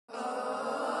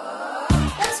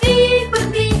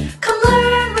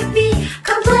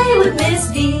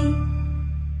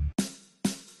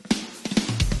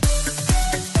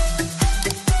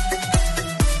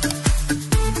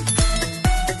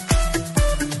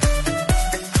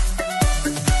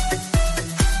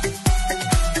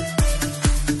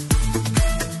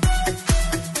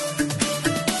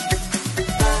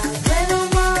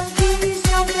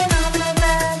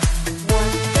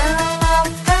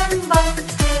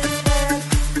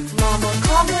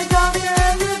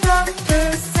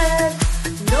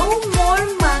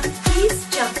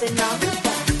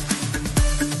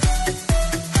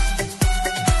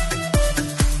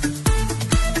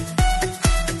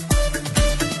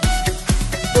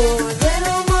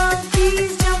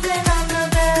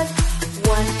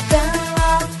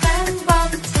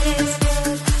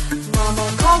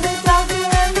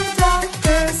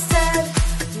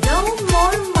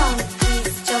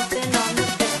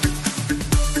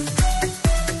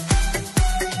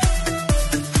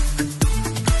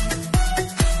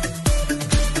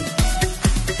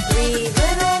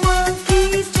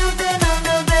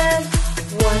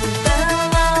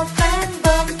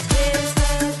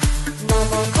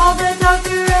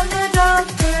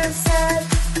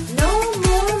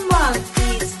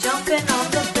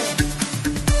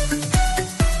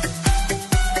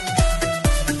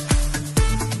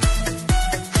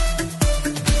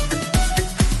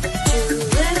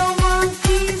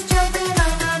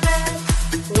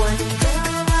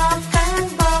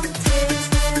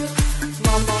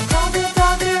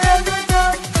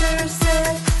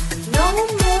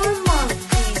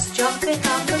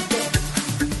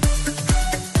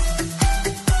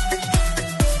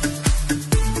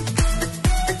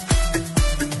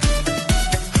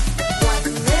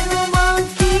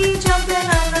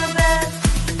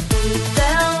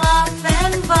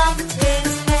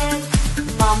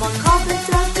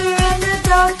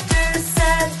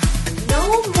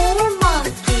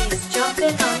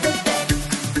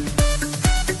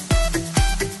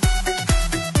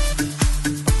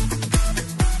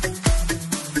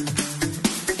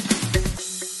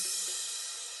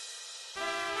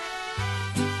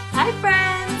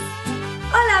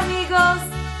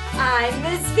I'm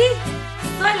ms.v.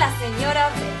 Soy la señora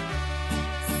B.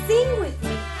 Sing with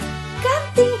me.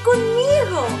 Canten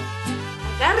conmigo.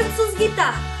 Agarren sus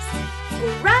guitarras.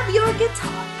 Grab your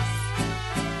guitars.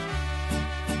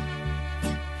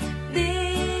 De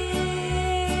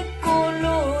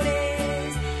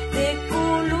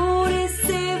colores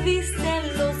se visten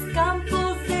los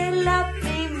campos de la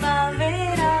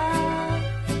primavera.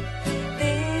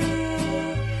 De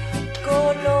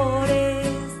colores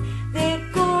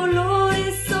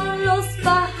son los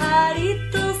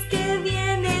pajaritos que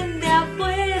vienen de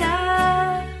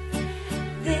afuera.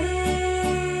 De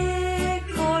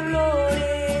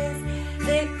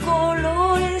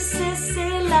colores es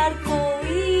el arco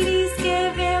iris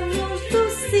que vemos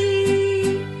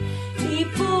lucir, y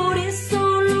por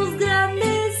eso los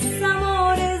grandes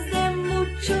amores de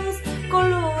muchos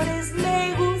colores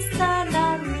me gustan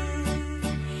a mí.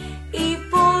 Y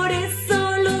por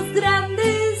eso los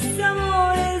grandes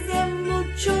amores de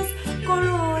muchos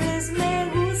colores me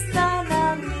gustan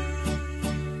a mí.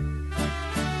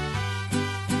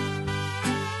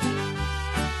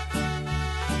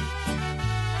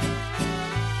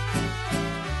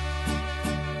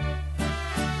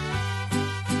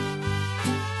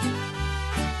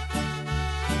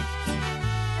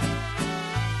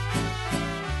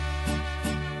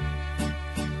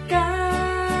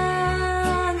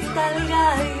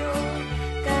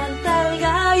 Canta el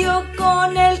gallo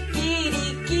con el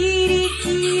kiri, kiri,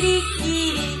 kiri,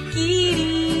 kiri,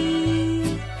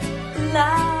 kiri.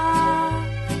 La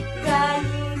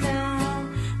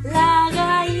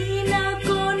gallina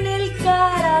con el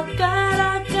cara,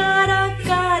 cara, cara,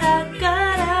 cara,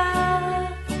 cara.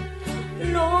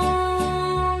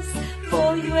 Los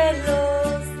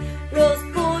polluelos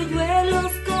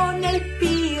con el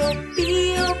pío,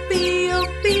 pío, pío,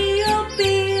 pío,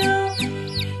 pío.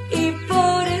 Y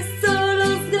por eso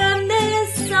los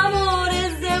grandes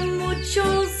amores de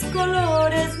muchos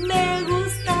colores me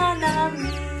gustan a mí.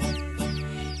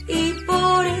 Y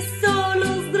por eso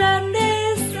los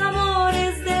grandes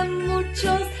amores de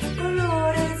muchos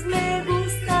colores me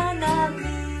gustan a mí.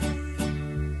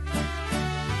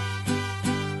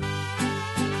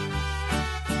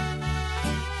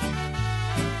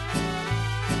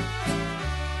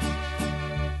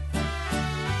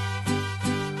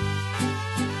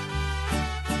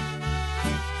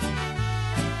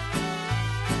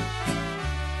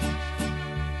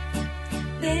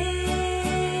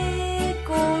 De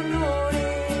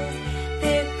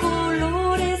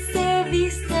colores se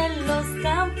visten los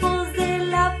campos de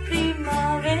la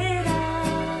primavera.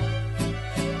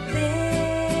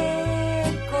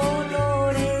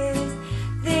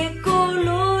 De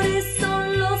colores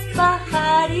son los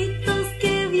pajaritos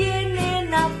que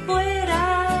vienen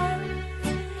afuera.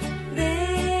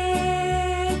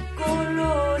 De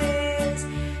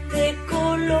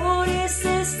colores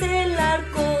es el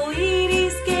arco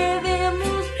iris que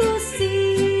vemos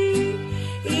lucir,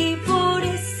 y por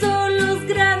eso los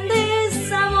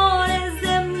grandes amores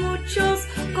de muchos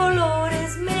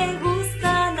colores me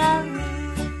gustan a mí.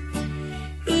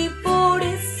 Y por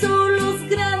eso los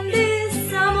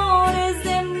grandes amores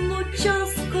de muchos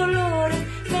colores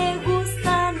me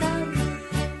gustan a mí.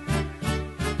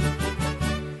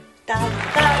 ¡Ta,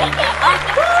 ta!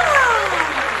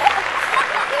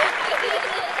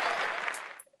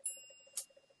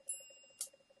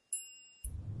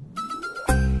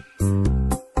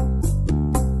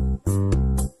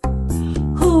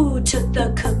 Who took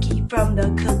the cookie from the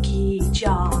cookie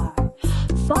jar?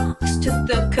 Fox took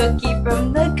the cookie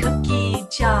from the cookie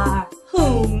jar.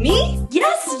 Who, me?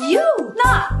 Yes, you!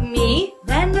 Not me,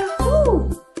 then who?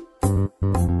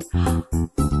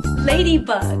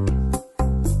 Ladybug.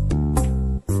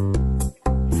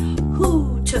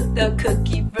 Who took the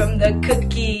cookie from the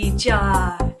cookie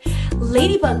jar?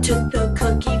 Ladybug took the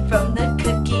cookie from the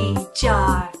cookie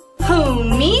jar. Who,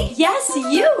 me? Yes,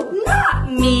 you!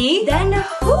 Not me! Then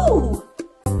who?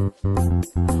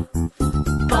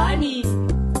 Bunny.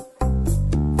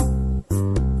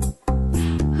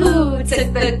 Who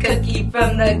took the cookie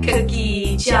from the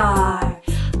cookie jar?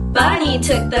 Bunny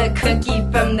took the cookie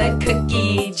from the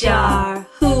cookie jar.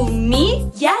 Who, me?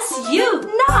 Yes, you!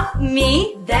 Not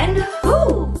me! Then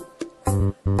who?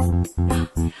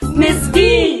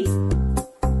 ms.v.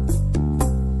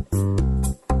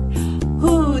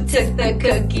 Took the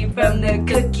cookie from the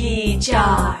cookie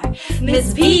jar.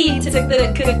 ms.v. took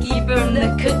the cookie from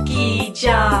the cookie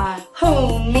jar.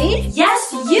 Who, me?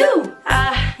 Yes, you!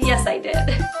 Yes, I did.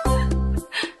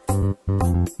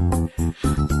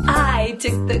 I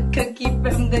took the cookie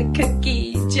from the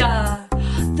cookie jar.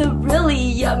 The really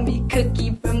yummy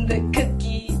cookie from the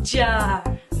cookie jar.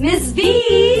 ms.v.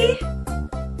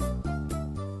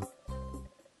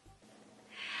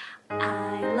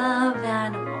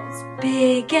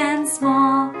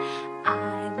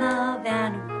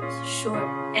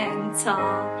 short and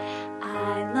tall.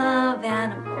 I love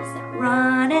animals that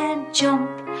run and jump.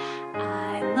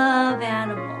 I love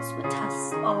animals with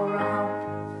tusks or a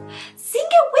hump. Sing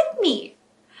it with me!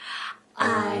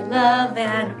 I love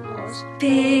animals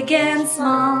big and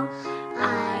small.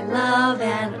 I love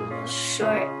animals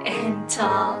short and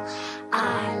tall.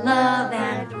 I love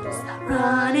animals that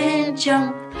run and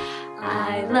jump.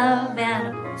 I love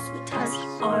animals with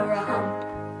tusks or a hump.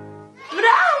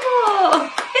 Bravo!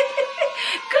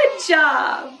 Good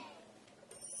job!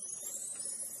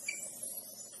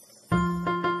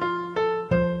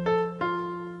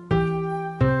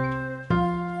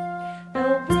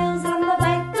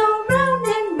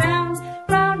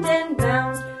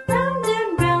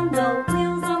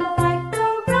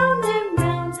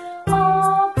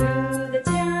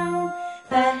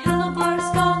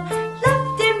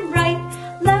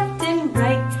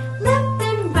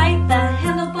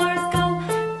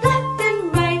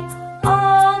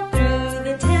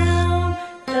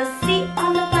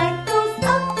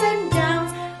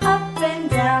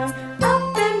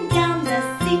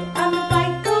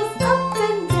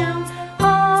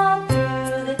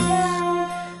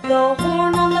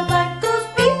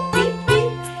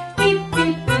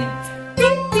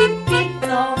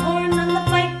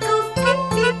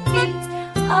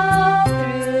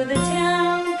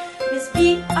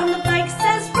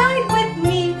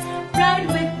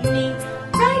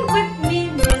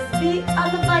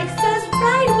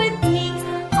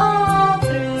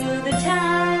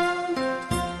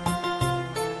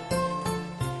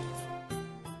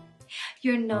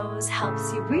 Your nose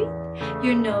helps you breathe.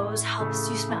 Your nose helps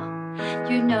you smell.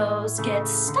 Your nose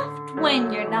gets stuffed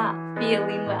when you're not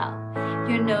feeling well.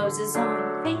 Your nose is on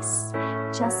your face,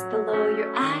 just below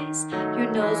your eyes. Your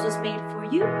nose was made for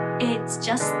you. It's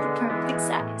just the perfect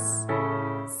size.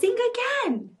 Sing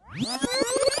again.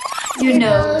 Your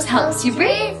nose helps you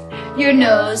breathe. Your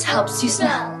nose helps you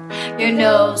smell. Your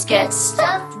nose gets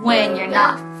stuffed when you're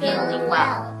not feeling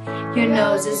well. Your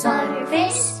nose is on your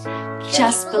face,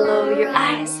 just below your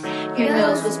eyes. Your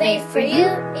nose was made for you.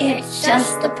 It's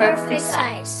just the perfect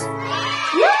size.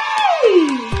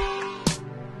 Yay!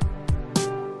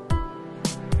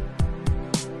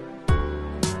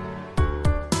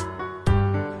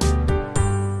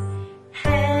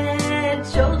 Head,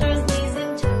 shoulders, knees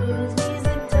and toes, knees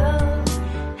and toes.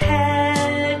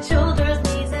 Head, shoulders,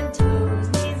 knees and toes,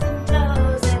 knees and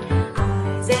toes. And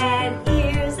eyes and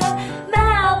ears and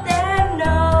mouth and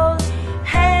nose.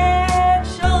 Head,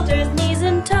 shoulders, knees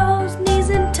and toes, knees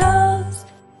and toes.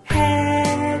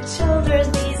 Head, shoulders,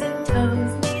 knees and toes.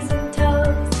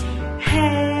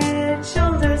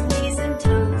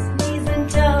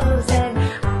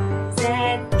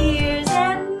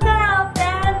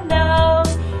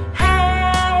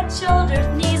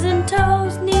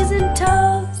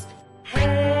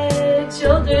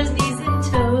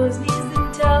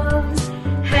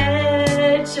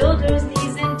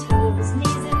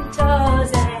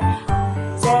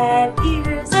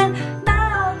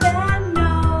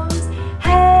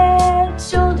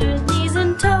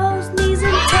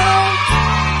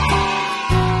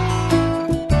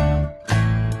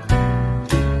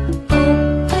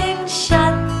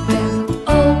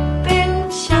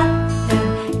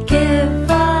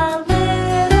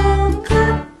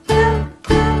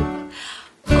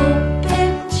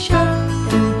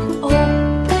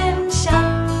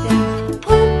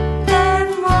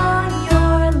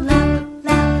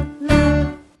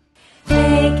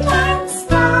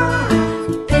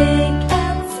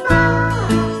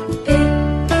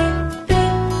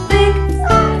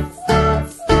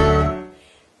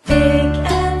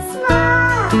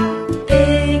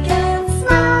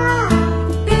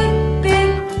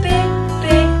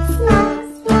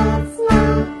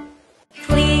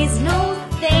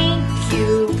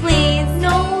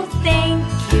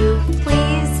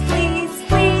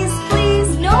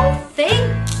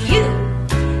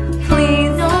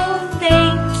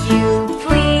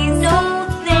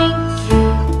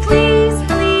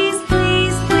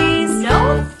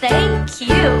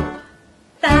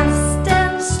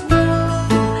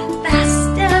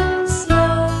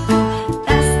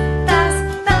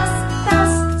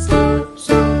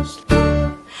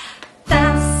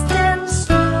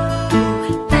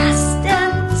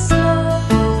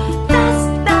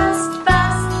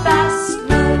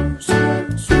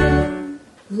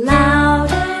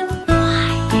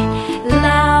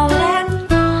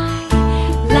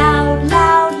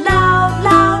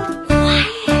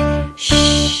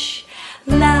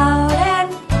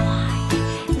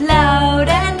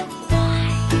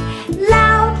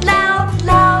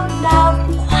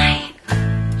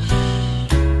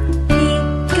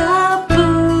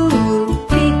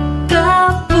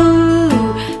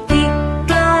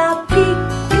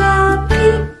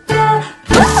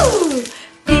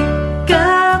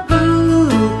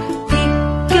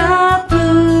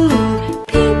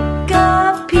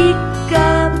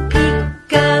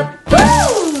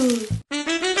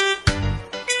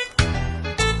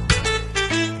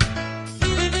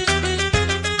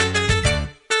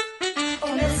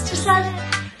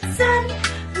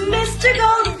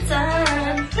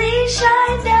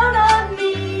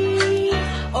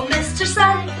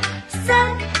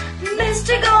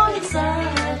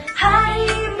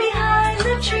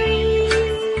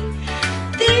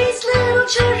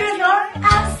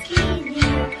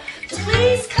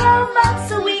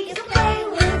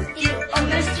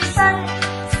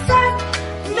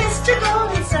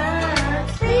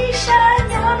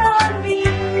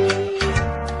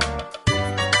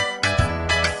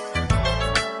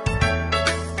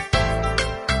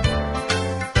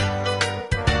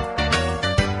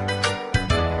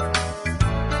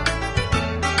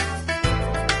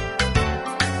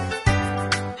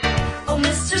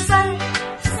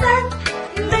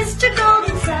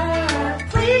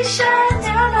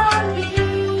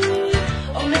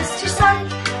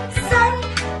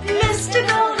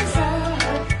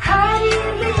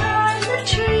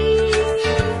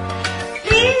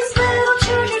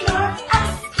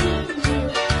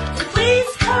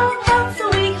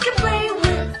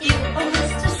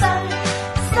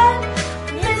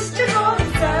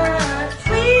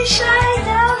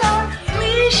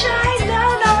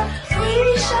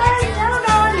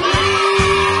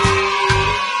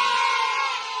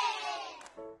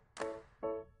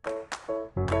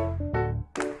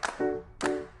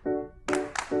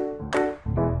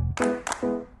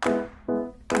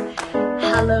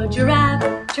 Hello, giraffe,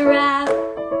 giraffe.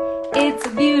 It's a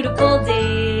beautiful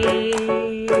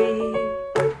day.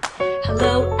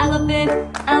 Hello, elephant,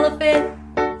 elephant.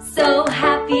 So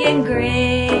happy and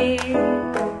gray.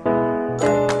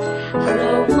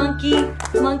 Hello, monkey,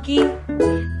 monkey.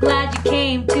 Glad you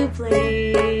came to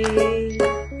play.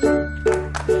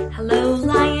 Hello,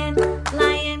 lion,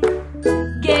 lion.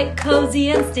 Get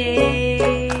cozy and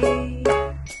stay.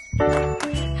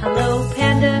 Hello,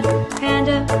 panda,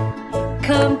 panda.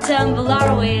 Come tumble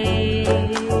our way.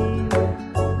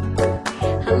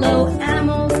 Hello,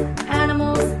 animals,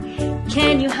 animals.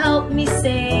 Can you help me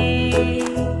say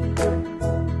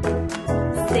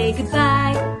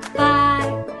goodbye, bye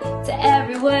to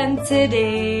everyone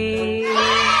today.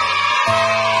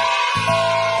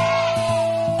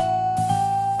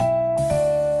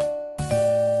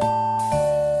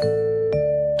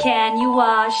 Can you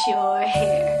wash your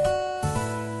hair?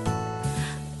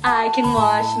 I can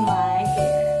wash my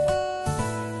hair.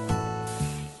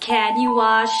 Can you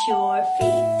wash your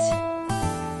feet?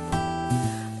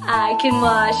 I can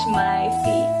wash my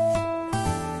feet.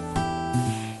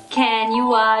 Can you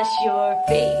wash your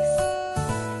face?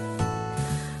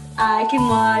 I can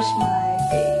wash my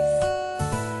face.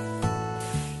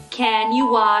 Can you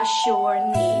wash your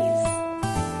knees?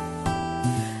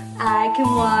 I can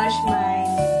wash my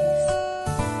knees.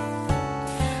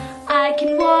 I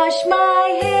can wash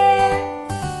my hair.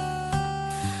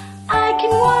 I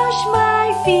can wash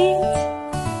my feet.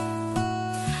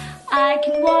 I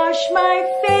can wash my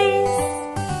face.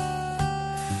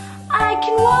 I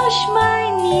can wash my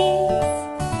knees.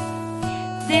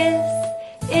 This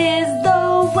is the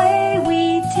way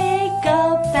we take a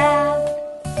bath.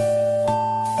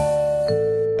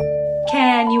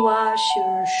 Can you wash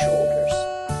your shoulders?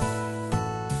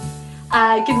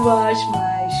 I can wash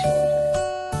my shoulders.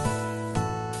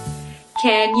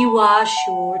 Can you wash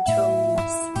your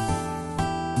toes?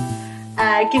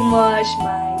 I can wash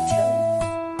my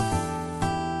toes.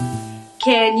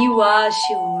 Can you wash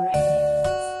your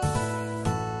hands?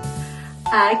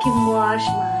 I can wash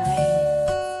my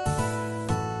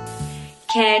hands.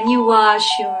 Can you wash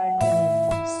your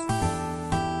nose?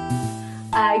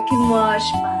 I can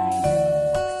wash my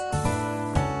nose.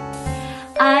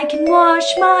 I can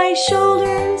wash my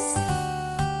shoulders.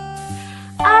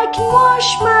 I can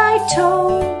wash my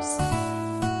toes.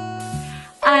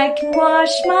 I can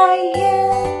wash my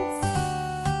hands.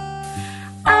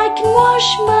 I can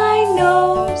wash my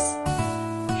nose.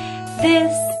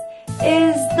 This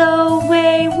is the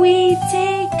way we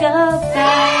take a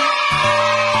bath.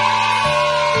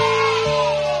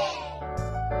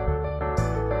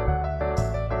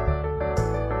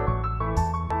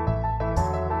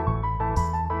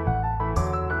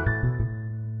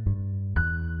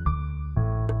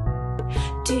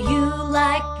 Do you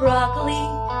like broccoli?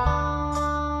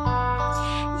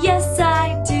 Yes,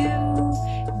 I do.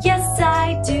 Yes,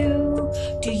 I do.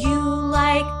 Do you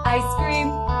like ice cream?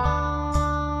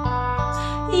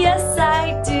 Yes,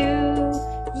 I do.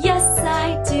 Yes,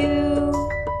 I do.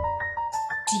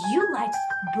 Do you like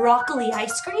broccoli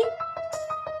ice cream?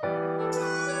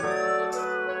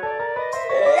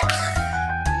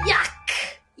 Yuck!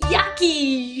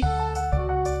 Yucky!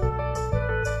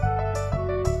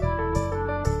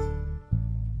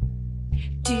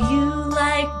 Do you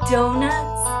like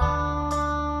donuts?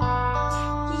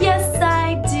 Yes,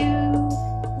 I do.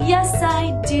 Yes,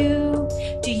 I do.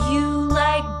 Do you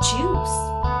like juice?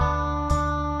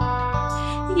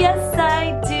 Yes,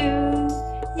 I do.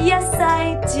 Yes,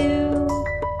 I do.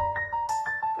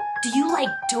 Do you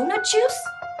like donut juice?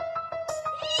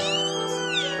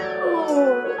 Ew,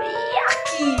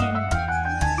 yucky!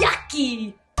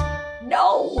 Yucky! No!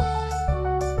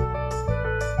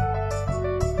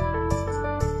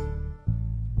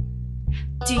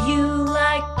 Do you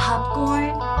like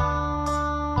popcorn?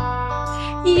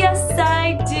 Yes,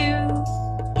 I do.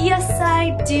 Yes,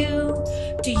 I do.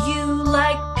 Do you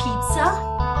like pizza?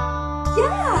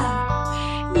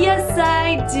 Yeah. Yes,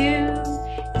 I do.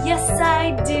 Yes,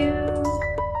 I do.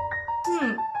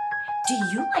 Do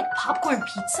you like popcorn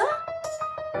pizza?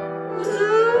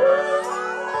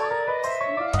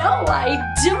 No, I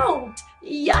don't.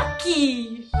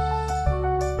 Yucky.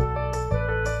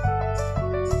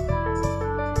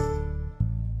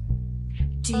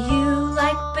 Do you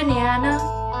like banana?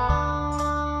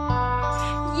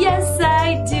 Yes,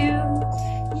 I do.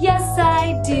 Yes,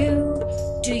 I do.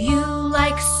 Do you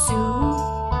like soup?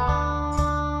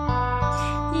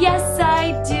 Yes,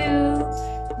 I do.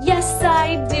 Yes,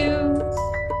 I do.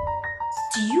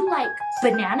 Do you like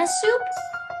banana soup?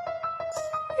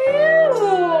 Ew!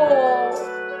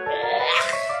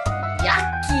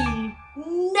 Yucky!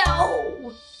 No!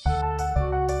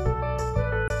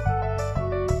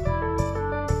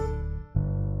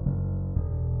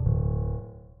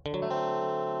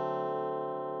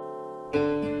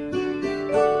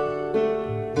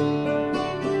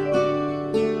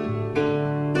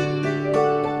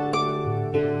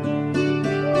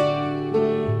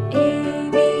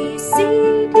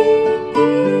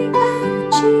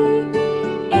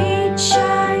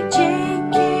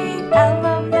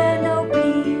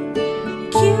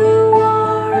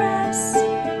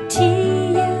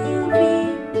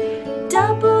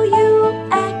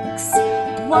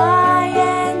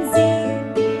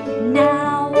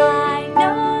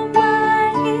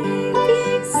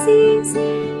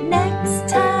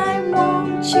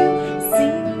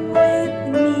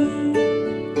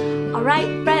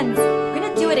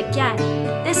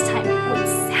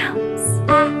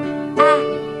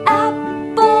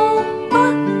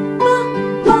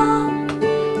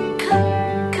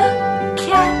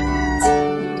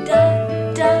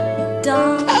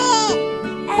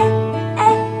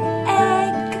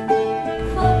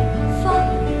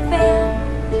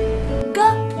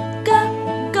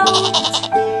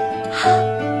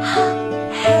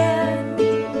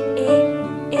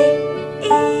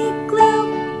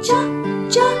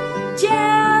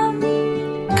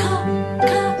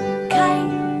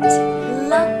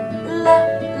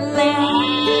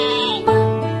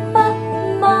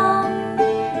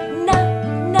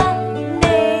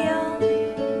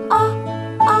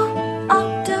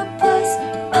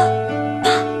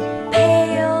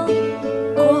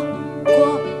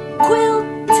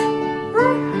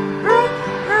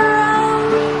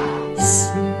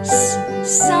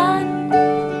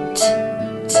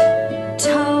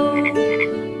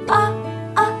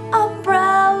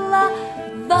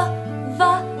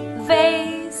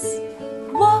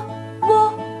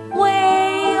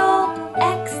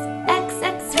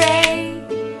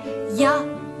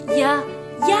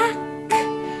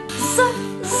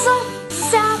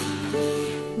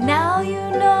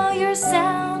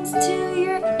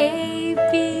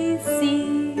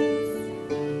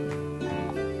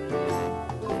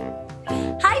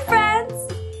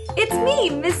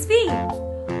 Miss V.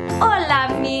 Hola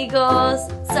amigos,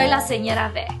 soy la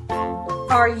señora V.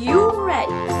 Are you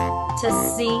ready to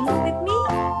sing with me?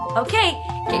 Okay,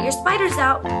 get your spiders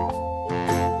out.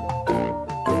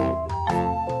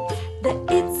 The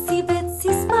itsy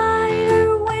bitsy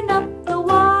spider went up the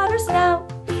water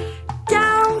spout.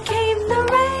 Down came the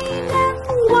rain and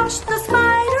washed the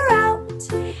spider out.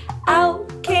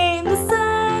 Out came the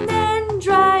sun and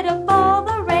dried up all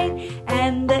the rain.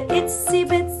 And the itsy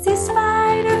bitsy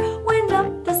spider went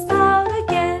up the spout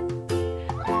again.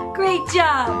 Great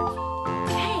job!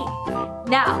 Okay,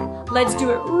 now let's do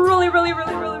it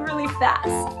really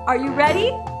fast. Are you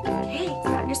ready? Okay,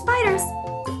 grab your spiders.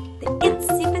 The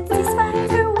itsy bitsy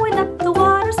spider went up the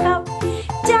water spout.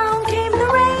 Down came the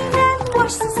rain and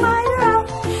washed the spider out.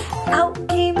 Out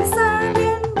came the sun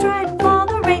and dried up all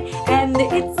the rain. And the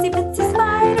itsy bitsy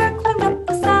spider climbed up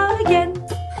the spout again.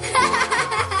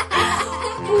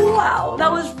 Wow,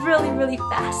 that was really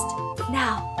fast.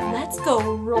 Now, let's go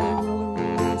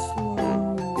really slow.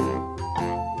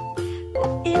 The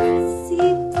itsy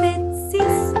bitsy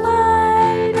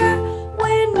spider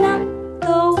went up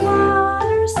the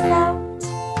water spout.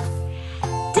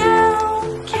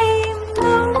 Down came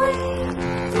the rain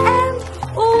and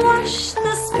washed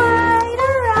the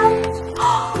spider out.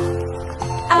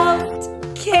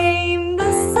 Out came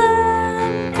the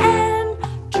sun and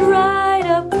dried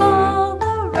up all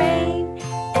the rain.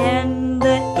 And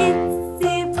the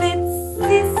itsy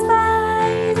bitsy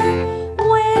spider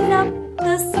went up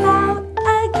the spout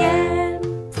again.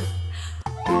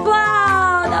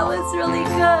 Wow, that was really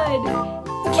good.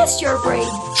 Kiss your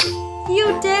brain.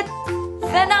 You did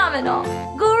phenomenal.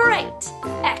 Great.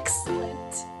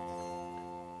 Excellent.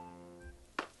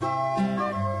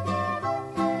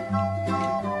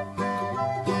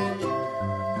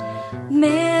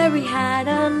 Mary had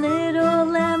a little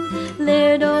lamb,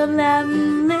 little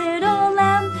lamb, little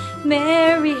lamb.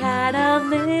 Mary had a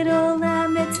little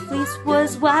lamb, its fleece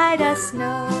was white as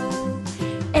snow.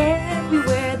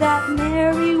 Everywhere that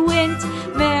Mary went,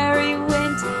 Mary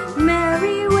went,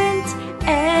 Mary went.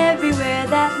 Everywhere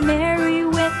that Mary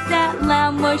went, that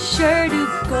lamb was sure to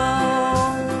go.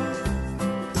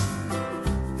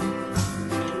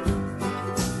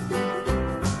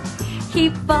 He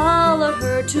followed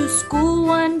her to school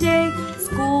one day,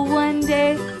 school one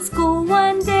day, school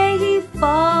one day. He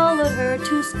followed her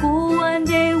to school one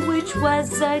day, which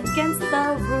was against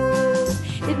the rules.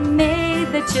 It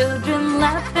made the children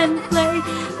laugh and play,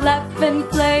 laugh and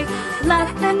play,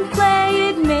 laugh and play.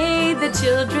 It made the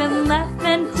children laugh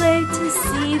and play to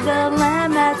see the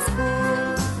lamb at school.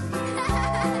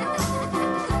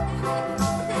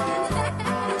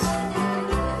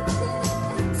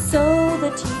 So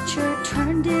the teacher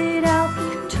turned it out,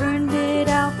 turned it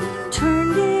out,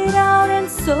 turned it out. And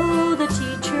so the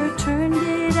teacher turned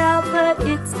it out, but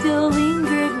it still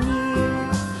lingered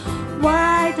near.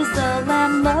 Why does the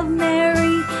lamb love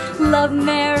Mary, love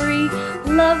Mary,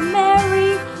 love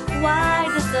Mary? Why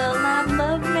does the lamb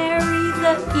love Mary?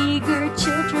 The eager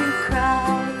children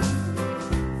cry.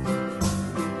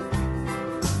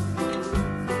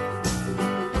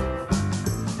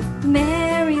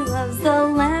 Mary loves the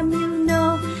lamb, you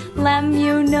know, lamb,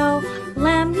 you know,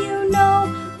 lamb, you know.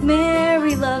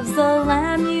 Mary loves the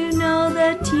lamb, you know,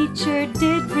 the teacher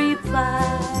did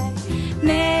reply.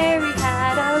 Mary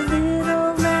had a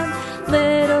little lamb,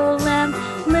 little lamb,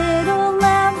 little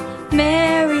lamb.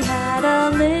 Mary had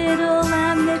a little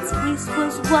lamb, its fleece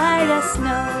was white as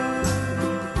snow.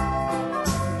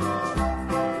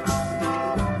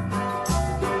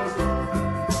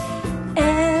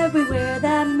 Everywhere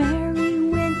that Mary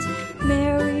went,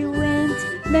 Mary went,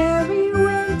 Mary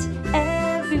went.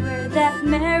 Everywhere that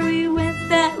Mary went,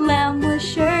 that lamb was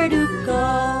sure to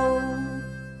go.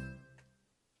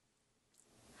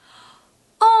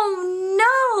 Oh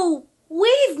no!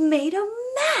 We've made a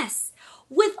mess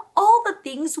with all the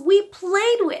things we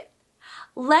played with.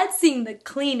 Let's sing the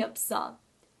cleanup song.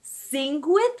 Sing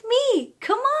with me,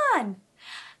 come on.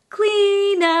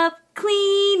 Clean up,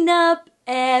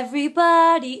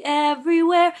 everybody,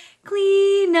 everywhere.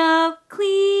 Clean up,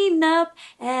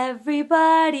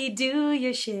 everybody, do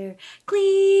your share.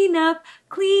 Clean up,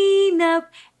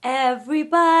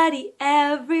 everybody,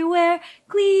 everywhere.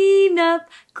 Clean up,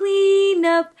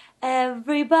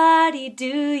 everybody, do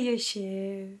your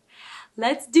share.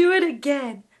 Let's do it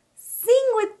again. Sing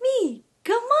with me,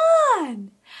 come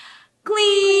on.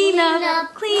 Clean up,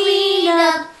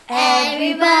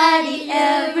 everybody,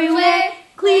 everywhere.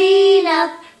 Clean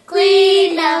up,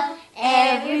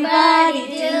 everybody,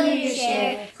 do your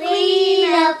share.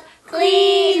 Clean up,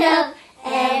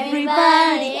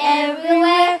 everybody,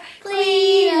 everywhere.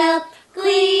 Clean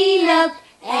up,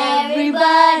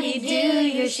 everybody, do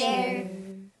your share.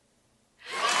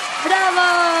 Bravo!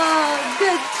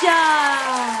 Good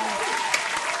job!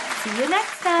 See you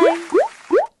next time!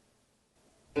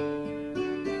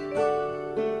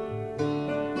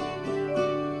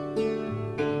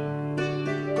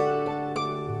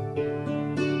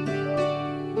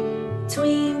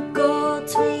 Twinkle,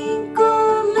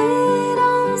 twinkle,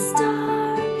 little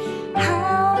star,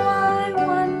 how I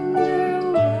wonder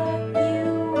what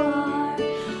you are.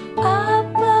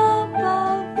 Up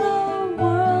above the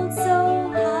world so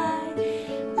high,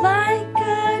 like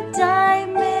a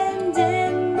diamond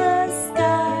in the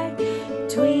sky.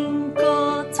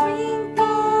 Twinkle,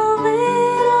 twinkle,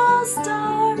 little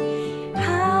star,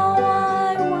 how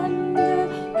I wonder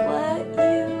what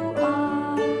you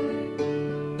are.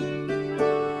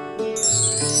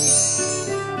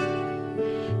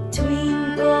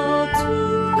 Twinkle,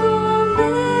 twinkle,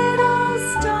 little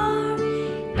star,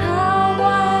 how I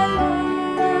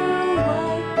wonder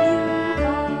what you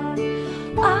are.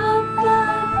 Up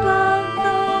above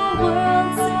the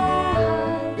world so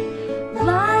high,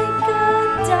 like a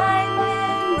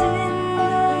diamond in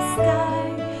the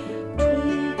sky.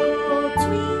 Twinkle,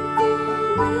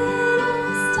 twinkle,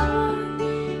 little star,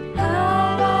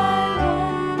 how I wonder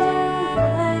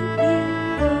what you are.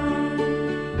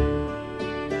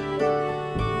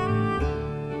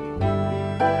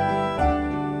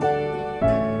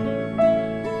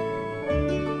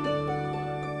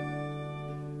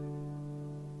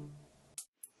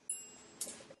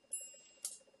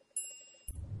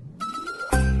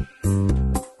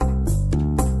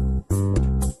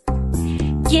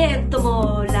 ¿Quién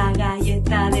tomó la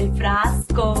galleta del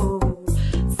frasco?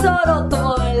 Solo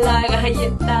tomó la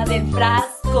galleta del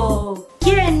frasco.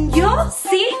 ¿Quién? ¿Yo?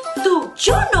 ¿Sí? ¿Tú?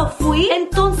 Yo no fui.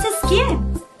 Entonces,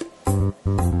 ¿quién?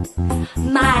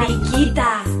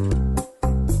 Mariquita.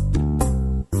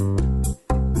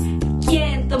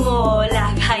 ¿Quién tomó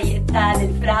la galleta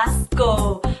del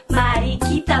frasco?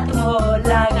 Mariquita tomó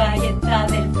la galleta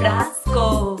del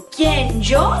frasco. ¿Quién?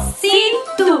 ¿Yo? Sí,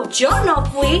 tú. Yo no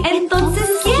fui. Entonces,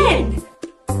 ¿quién?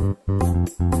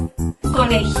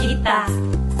 Conejita.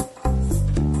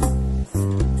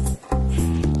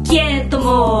 ¿Quién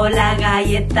tomó la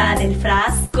galleta del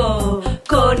frasco?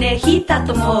 Conejita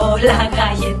tomó la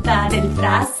galleta del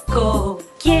frasco.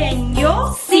 ¿Quién?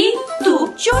 ¿Yo? Sí,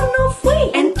 tú. Yo no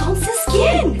fui. Entonces,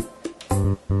 ¿quién?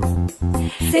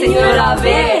 Señora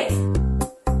B.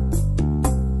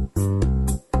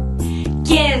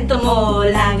 ¿Quién tomó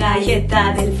la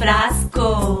galleta del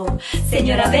frasco?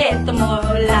 Señora B tomó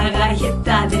la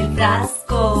galleta del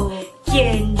frasco.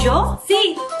 ¿Quién? ¿Yo?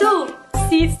 Sí, tú.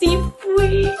 Sí, sí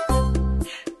fui.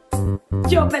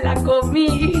 Yo me la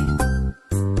comí.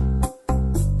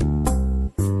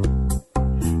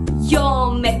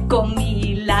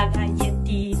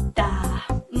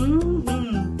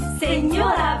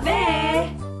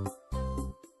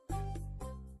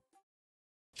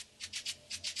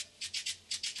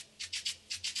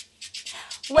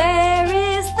 Where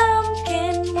is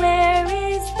Thumbkin? Where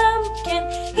is Thumbkin?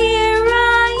 Here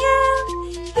I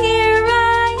am, here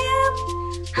I am.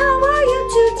 How are you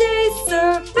today,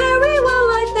 sir? Very well,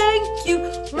 I thank you.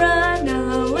 Run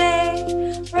away,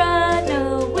 run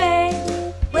away.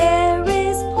 Where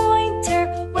is Pointer?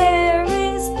 Where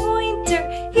is Pointer?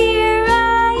 Here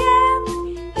I am,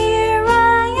 here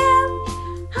I am.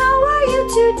 How are you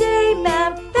today,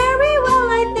 ma'am? Very well,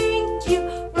 I thank you.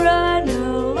 Run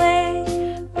away,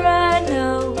 run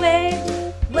away.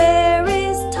 Where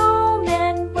is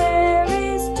Tallman? Where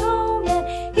is Tallman?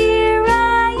 Here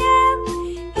I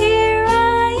am, here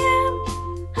I am.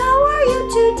 How are you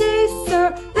today?